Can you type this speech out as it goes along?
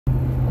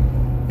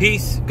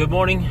Peace, good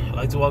morning. I'd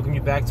like to welcome you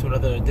back to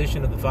another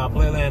edition of the Five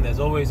Player Land. As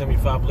always, I'm your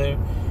Five Player.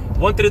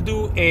 Wanted to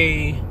do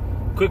a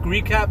quick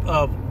recap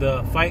of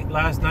the fight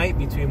last night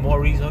between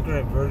Maurice Hooker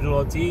and Vergil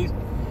Ortiz.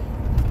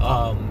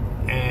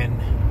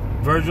 And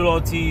Vergil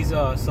Ortiz's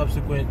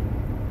subsequent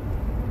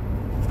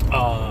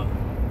call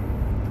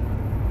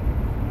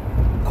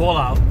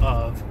out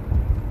of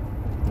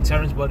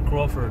Terrence Bud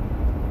Crawford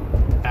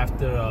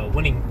after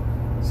winning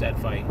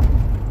said fight.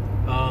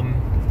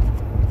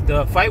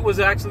 The fight was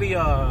actually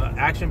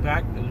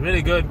action-packed. It was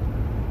really good.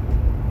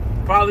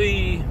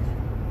 Probably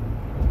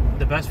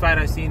the best fight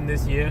I've seen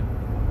this year,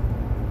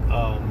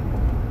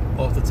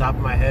 off the top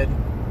of my head.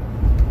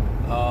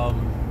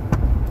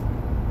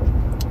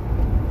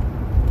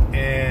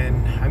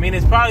 And I mean,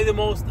 it's probably the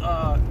most,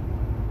 that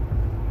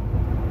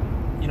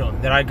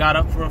I got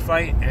up for a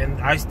fight,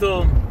 and I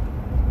still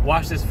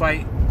watched this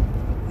fight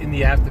in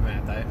the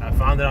aftermath. I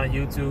found it on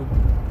YouTube,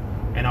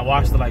 and I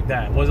watched it like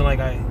that. It wasn't like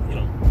I,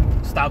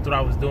 stopped what I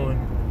was doing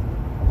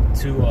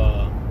to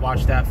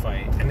watch that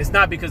fight. And it's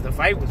not because the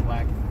fight was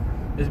whack.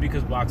 It's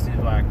because boxing is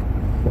whack.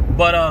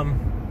 But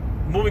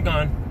moving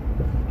on.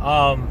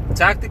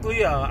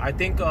 Tactically, I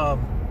think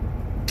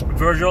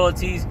Vergil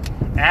Ortiz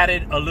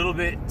added a little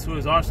bit to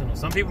his arsenal.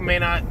 Some people may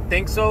not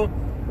think so,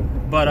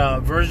 but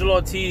Vergil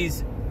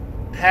Ortiz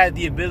had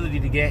the ability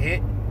to get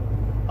hit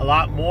a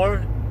lot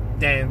more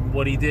than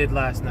what he did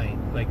last night.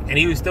 And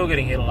he was still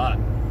getting hit a lot.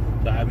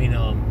 So I mean,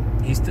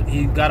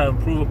 he got to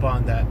improve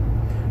upon that.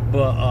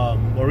 But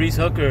Maurice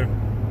Hooker,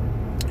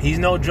 he's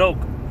no joke.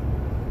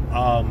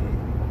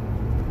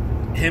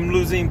 Him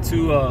losing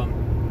to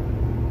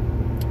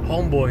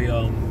homeboy,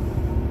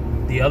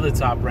 the other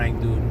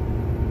top-ranked dude,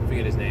 I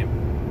forget his name,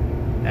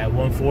 at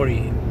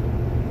 140.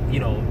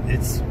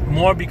 It's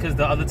more because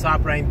the other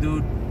top-ranked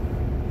dude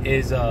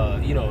is,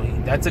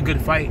 that's a good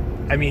fight.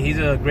 I mean, he's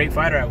a great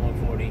fighter at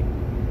 140.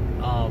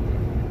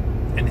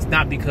 And it's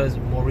not because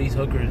Maurice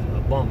Hooker is a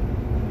bum.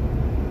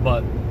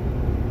 But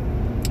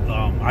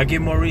I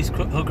give Maurice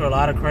Hooker a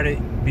lot of credit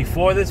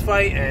before this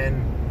fight,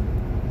 and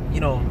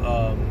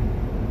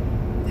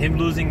him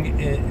losing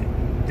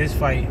this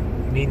fight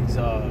means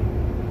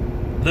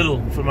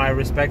little for my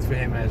respect for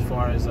him. As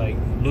far as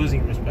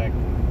losing respect,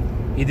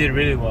 he did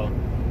really well.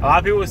 A lot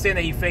of people were saying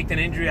that he faked an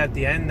injury at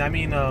the end. I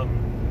mean,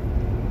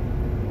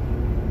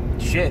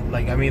 shit.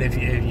 If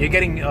you're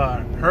getting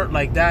hurt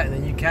like that, and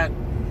then you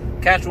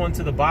catch one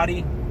to the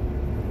body,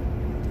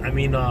 I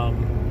mean,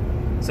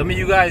 some of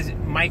you guys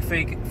might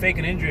fake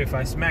an injury if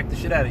I smack the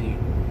shit out of you.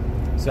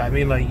 So I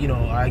mean,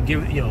 I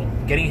give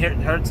getting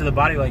hurt to the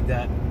body like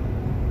that,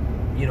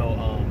 you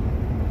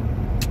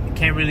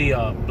can't really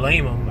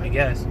blame him, I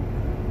guess.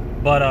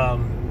 But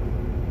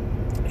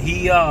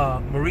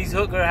Maurice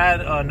Hooker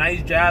had a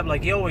nice jab,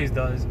 like he always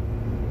does.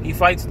 He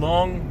fights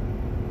long.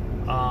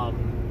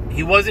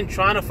 He wasn't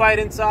trying to fight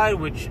inside,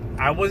 which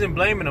I wasn't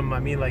blaming him.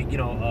 I mean, I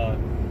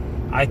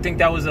think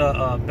that was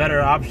a better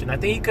option. I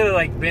think he could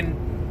have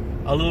been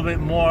a little bit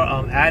more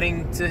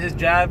adding to his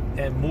jab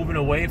and moving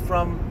away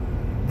from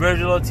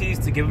Vergil Ortiz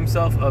to give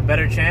himself a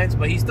better chance,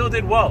 but he still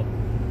did well.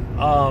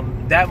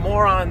 That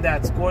moron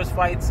that scores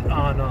fights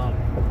on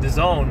the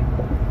zone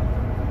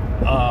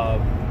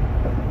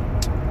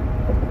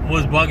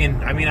was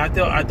bugging. I mean, I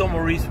thought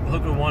Maurice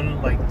Hooker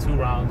won 2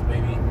 rounds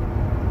maybe,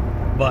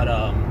 but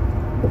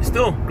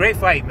still great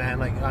fight, man.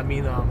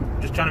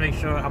 Just trying to make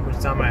sure how much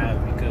time I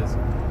have, because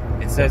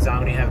it says I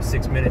only have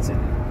 6 minutes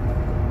and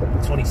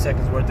 20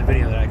 seconds worth of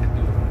video that I could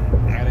do.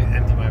 I gotta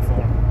empty my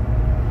phone.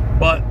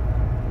 But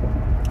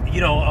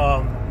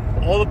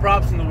all the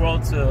props in the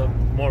world to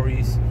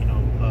Maurice,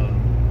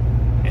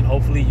 and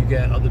hopefully you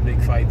get other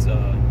big fights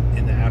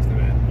in the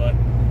aftermath. But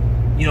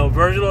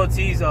Vergil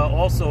Ortiz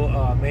also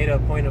made a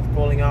point of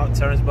calling out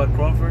Terrence Bud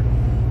Crawford,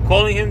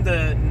 calling him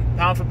the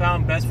pound for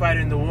pound best fighter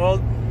in the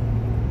world,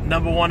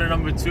 number 1 and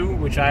number 2,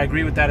 which I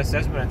agree with that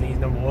assessment. I think he's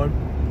number 1.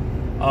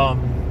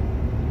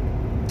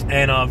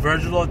 And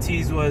Vergil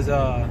Ortiz was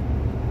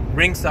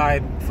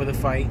ringside for the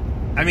fight.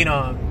 I mean,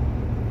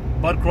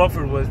 Bud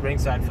Crawford was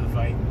ringside for the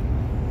fight,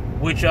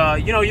 which,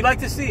 you like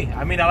to see.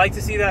 I mean, I like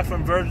to see that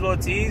from Vergil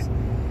Ortiz,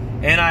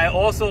 and I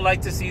also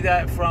like to see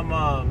that from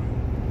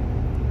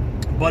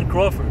Bud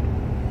Crawford.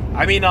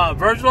 I mean,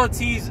 Vergil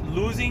Ortiz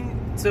losing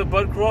to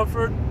Bud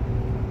Crawford,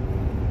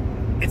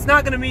 it's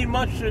not going to mean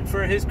much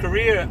for his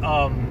career,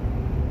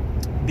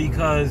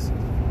 because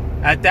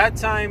at that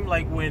time,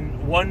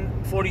 when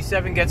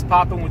 147 gets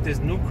popping with this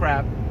new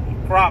crop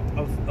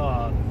of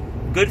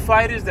good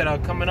fighters that are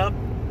coming up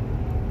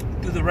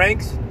through the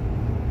ranks,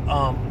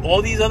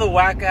 all these other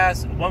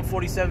whack-ass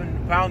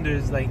 147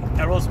 pounders like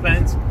Errol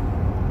Spence,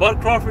 Bud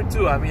Crawford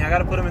too. I mean, I got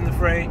to put him in the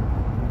fray.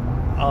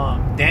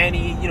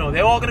 Danny,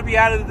 they're all going to be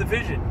out of the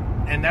division,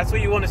 and that's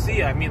what you want to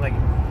see. I mean,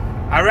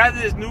 I'd rather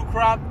this new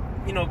crop,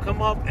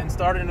 come up and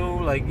start a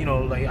new,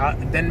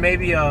 then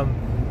maybe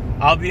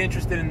I'll be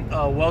interested in the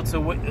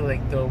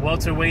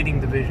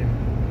welterweighting division.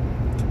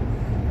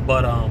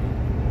 But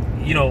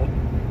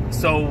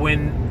so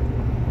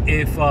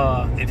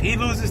if he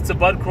loses to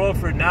Bud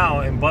Crawford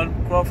now, and Bud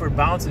Crawford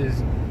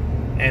bounces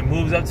and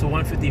moves up to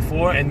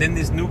 154, and then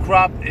this new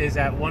crop is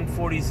at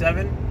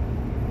 147.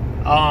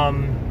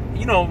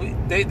 You know,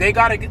 they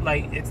gotta get,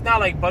 like, it's not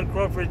like Bud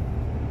Crawford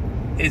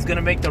is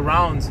gonna make the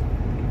rounds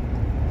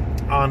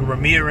on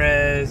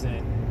Ramirez,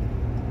 and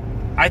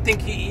I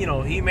think he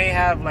may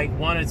have like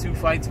 1 or 2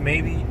 fights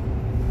maybe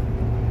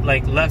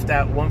like left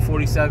at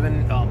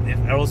 147 if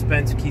Errol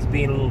Spence keeps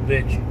being a little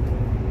bitch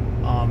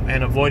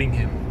and avoiding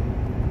him.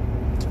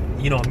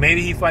 You know,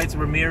 maybe he fights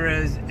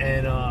Ramirez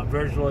and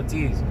Vergil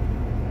Ortiz.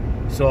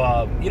 So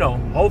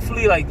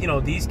hopefully, like,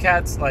 these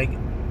cats like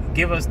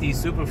give us these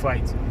super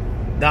fights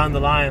down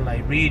the line,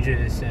 like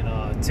Regis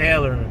and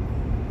Taylor,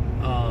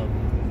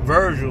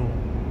 Vergil.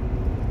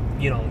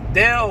 You know,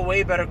 they're a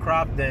way better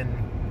crop than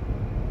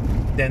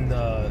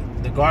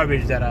the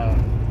garbage that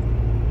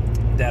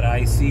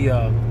I see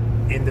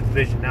in the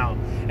division now.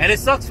 And it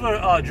sucks for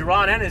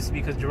Jaron Ennis,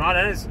 because Jaron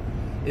Ennis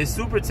is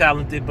super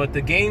talented, but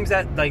the games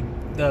that like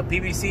the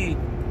PBC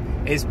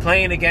is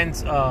playing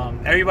against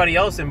everybody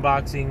else in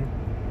boxing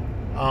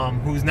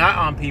who's not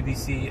on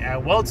PBC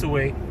at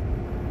welterweight,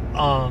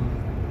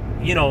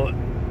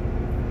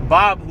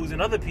 Bob, who's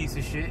another piece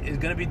of shit, is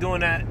gonna be doing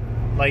that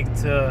like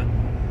to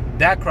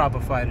that crop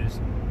of fighters.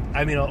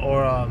 I mean,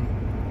 or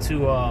to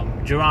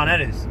Jaron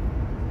Ennis.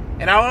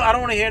 And I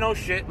don't want to hear no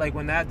shit like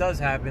when that does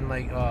happen,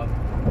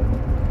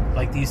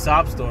 like these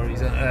sob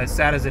stories, as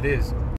sad as it is.